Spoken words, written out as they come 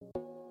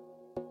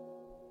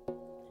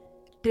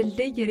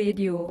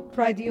دلدي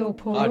راديو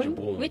بول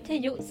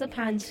ويتيو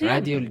سبانشي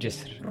راديو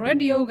الجسر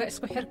راديو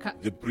اسكو حركة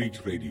The Bridge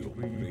Radio.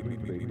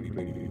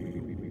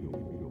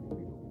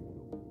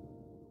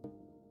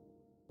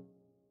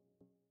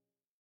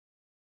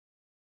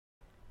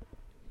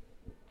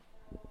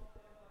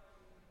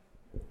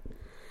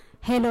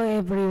 Hello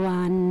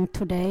everyone,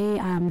 today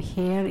I'm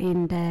here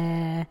in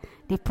the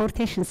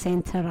deportation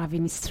center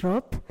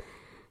Ravinistrop.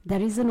 The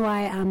reason why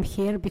I'm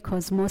here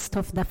because most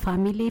of the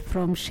family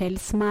from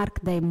Sjælsmark,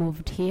 they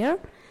moved here.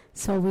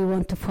 So we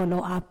want to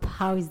follow up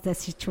how is the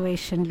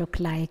situation look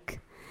like.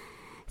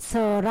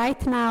 So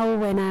right now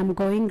when I'm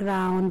going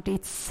around,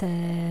 it's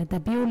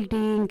the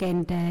building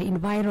and the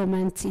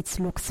environment, it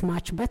looks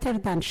much better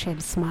than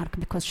Sjælsmark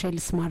because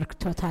Sjælsmark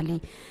totally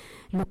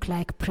look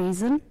like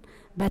prison.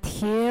 But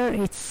here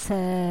it's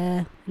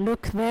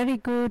look very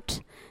good,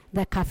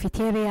 the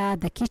cafeteria,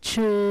 the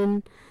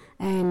kitchen,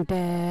 and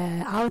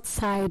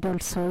outside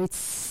also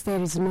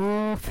there is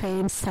no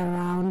fence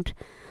around.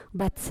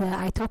 But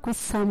I talk with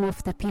some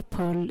of the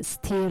people,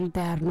 still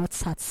they are not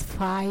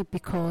satisfied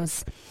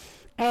because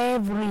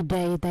every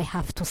day they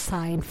have to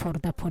sign for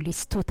the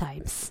police 2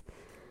 times.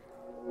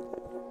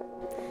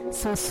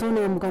 So soon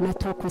I'm gonna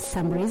talk with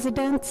some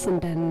residents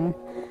and then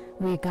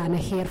we're gonna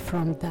hear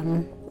from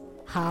them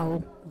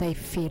how they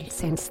feel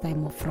since they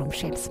moved from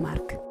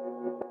Sjælsmark.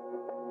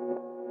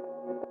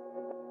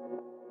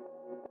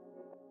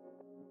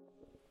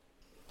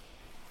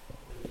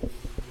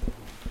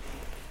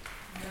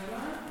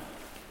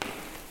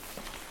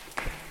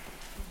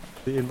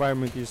 The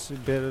environment is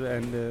better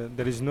and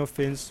there is no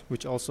fence,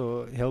 which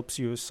also helps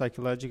you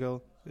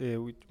psychological,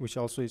 which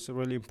also is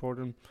really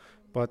important.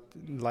 But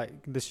like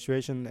the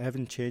situation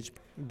haven't changed,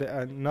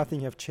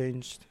 nothing have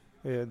changed.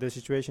 The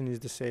situation is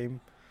the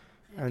same.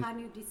 Can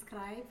you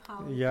describe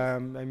how? Yeah,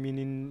 I mean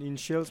in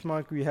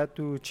Sjælsmark we had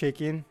to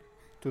check in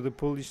to the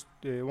police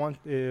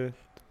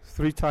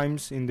 3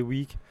 times in the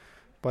week,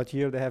 but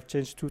here they have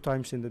changed 2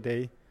 times in the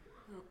day.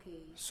 Okay.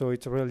 So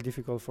it's really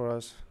difficult for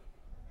us.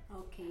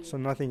 Okay. So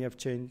nothing have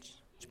changed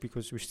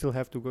because we still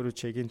have to go to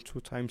check in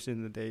 2 times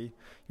in the day.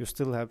 You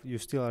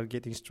still are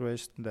getting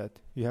stressed that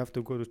you have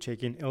to go to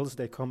check in, else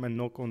they come and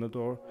knock on the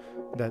door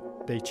that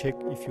they check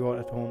if you are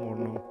at home or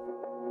no.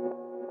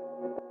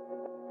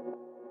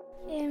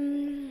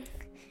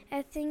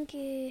 I think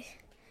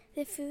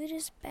the food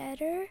is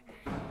better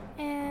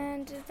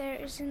and there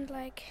isn't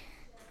like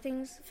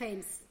things.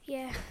 Fence.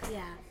 Yeah.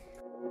 Yeah.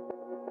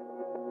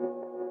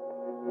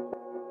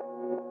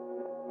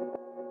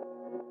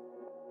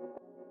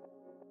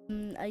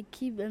 I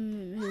keep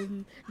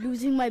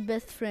losing my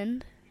best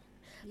friend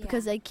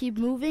because I keep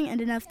moving, and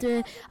then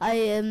after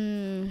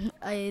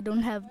I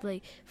don't have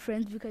like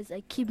friends because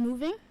I keep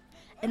moving,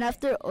 and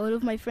after all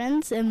of my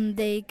friends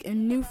they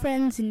new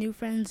friends and new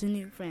friends and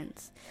new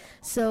friends,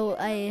 so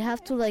I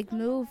have to like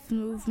move.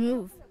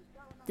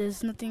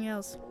 There's nothing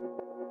else.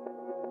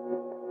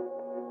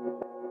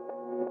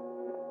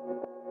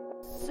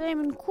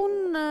 Same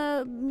kun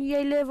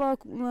jeg lever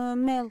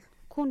med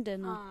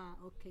kunderne.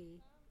 Okay.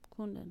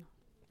 Kunderne.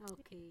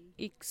 Okay.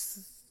 Ikke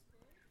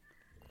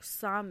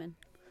sammen.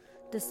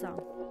 Det samme.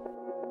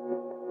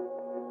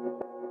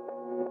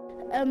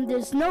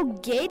 There's no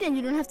gate and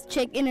you don't have to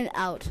check in and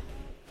out.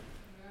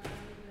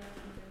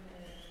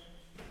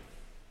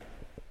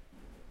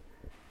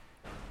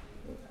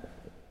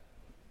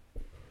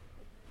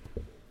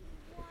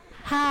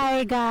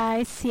 Hi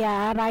guys,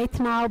 yeah, right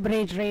now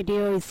Bridge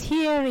Radio is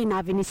here in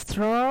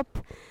Ravinistrop,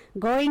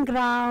 going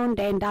around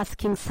and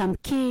asking some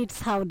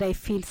kids how they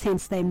feel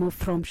since they moved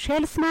from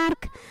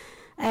Sjælsmark.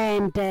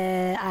 And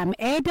I'm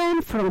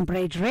Eden from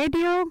Bridge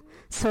Radio.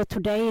 So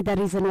today the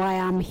reason why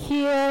I'm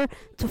here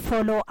to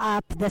follow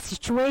up the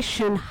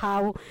situation,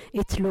 how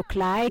it look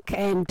like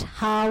and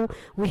how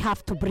we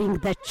have to bring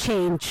the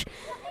change.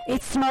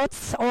 It's not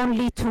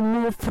only to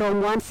move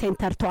from one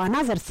center to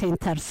another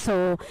center.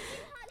 So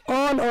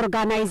all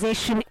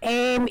organization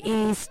aim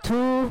is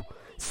to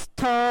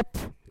stop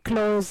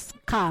close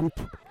camp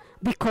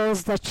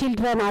because the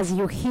children, as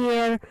you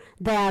hear,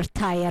 they are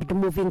tired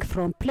moving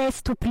from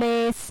place to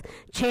place,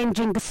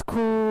 changing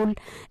school,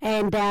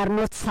 and they are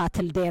not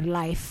settled their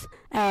life.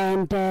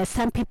 And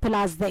some people,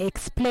 as they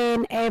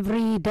explain,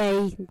 every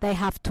day they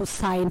have to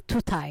sign 2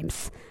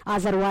 times.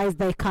 Otherwise,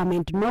 they come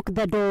and knock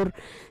the door.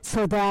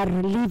 So they are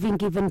living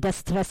even the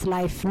stress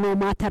life, no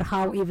matter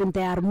how even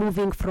they are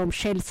moving from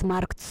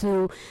Sjælsmark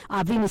to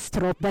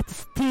Ravinistrop. But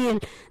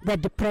still, the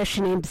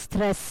depression and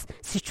stress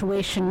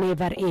situation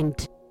never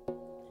end.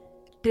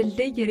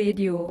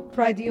 دلدي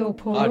راديو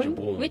بول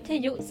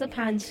ويتيو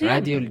سبانشي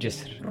راديو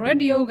الجسر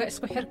راديو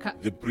اسكو حركة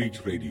The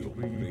Bridge Radio.